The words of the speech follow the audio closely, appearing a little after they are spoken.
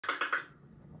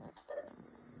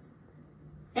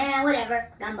Whatever.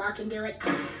 Gumball can do it.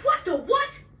 What the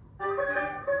what?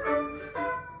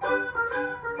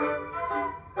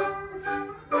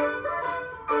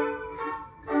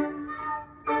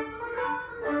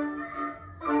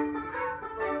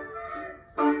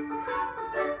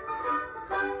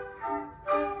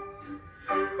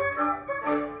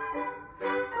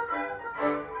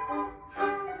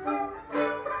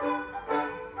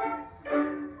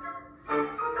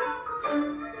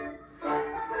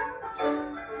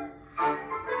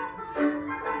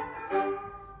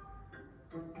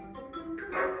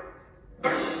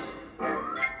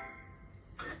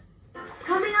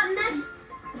 Coming up next,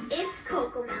 it's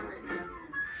Cocomelon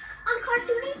on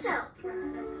Cartoonito.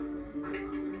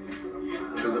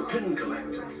 To the pin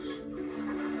collectors,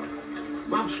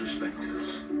 mouse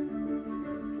respecters,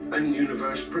 and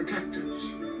universe protectors.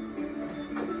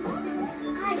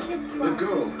 The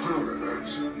girl power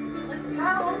nerds,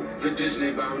 the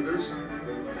Disney bounders,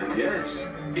 and yes,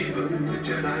 even the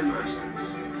Jedi Masters.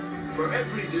 For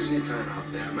every Disney fan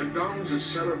out there, McDonald's is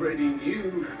celebrating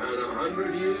you and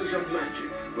 100 years of magic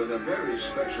with a very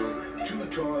special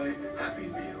two-toy Happy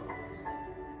Meal.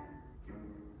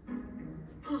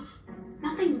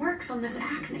 Nothing works on this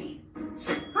acne.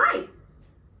 Hi.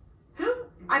 Who?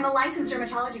 I'm a licensed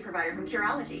dermatology provider from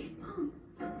Curology.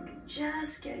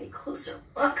 Just get a closer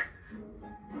look.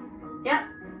 Yep,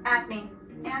 acne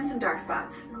and some dark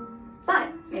spots.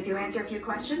 But if you answer a few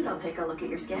questions, I'll take a look at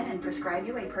your skin and prescribe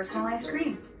you a personalized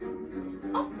cream.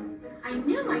 Oh, I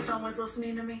knew my phone was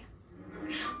listening to me.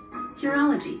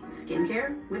 Curology,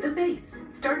 skincare with a face.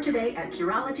 Start today at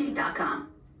Curology.com.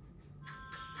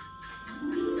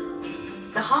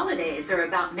 The holidays are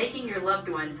about making your loved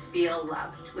ones feel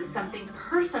loved with something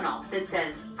personal that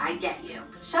says, I get you.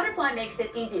 Shutterfly makes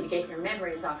it easy to get your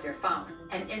memories off your phone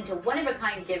and into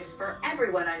one-of-a-kind gifts for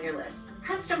everyone on your list.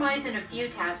 Customize in a few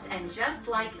taps, and just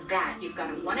like that, you've got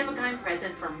a one-of-a-kind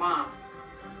present for Mom,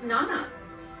 Nana,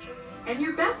 and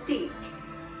your bestie.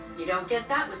 You don't get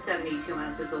that with 72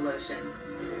 ounces of lotion.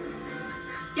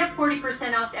 Get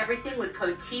 40% off everything with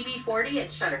code TV40 at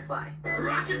Shutterfly.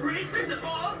 Rocket racers at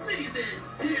all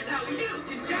citizens. Here's how you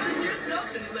can challenge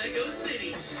yourself in Lego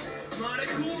City. Want a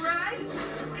cool ride?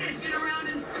 And get around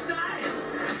in style.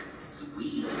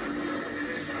 Sweet.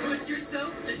 Push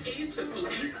yourself to ace the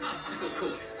police obstacle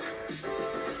course.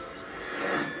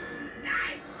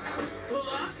 Nice. Pull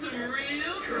off some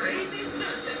real crazy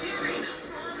stunts at the arena.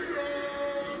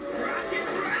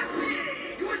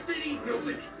 Rocket! Your city, no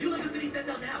limits. New Lego City sets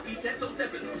out now. Each set sold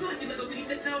separately. Selected Lego City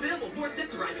sets now available. More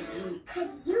sets arriving soon. Could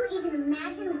you even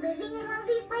imagine living in one of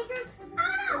these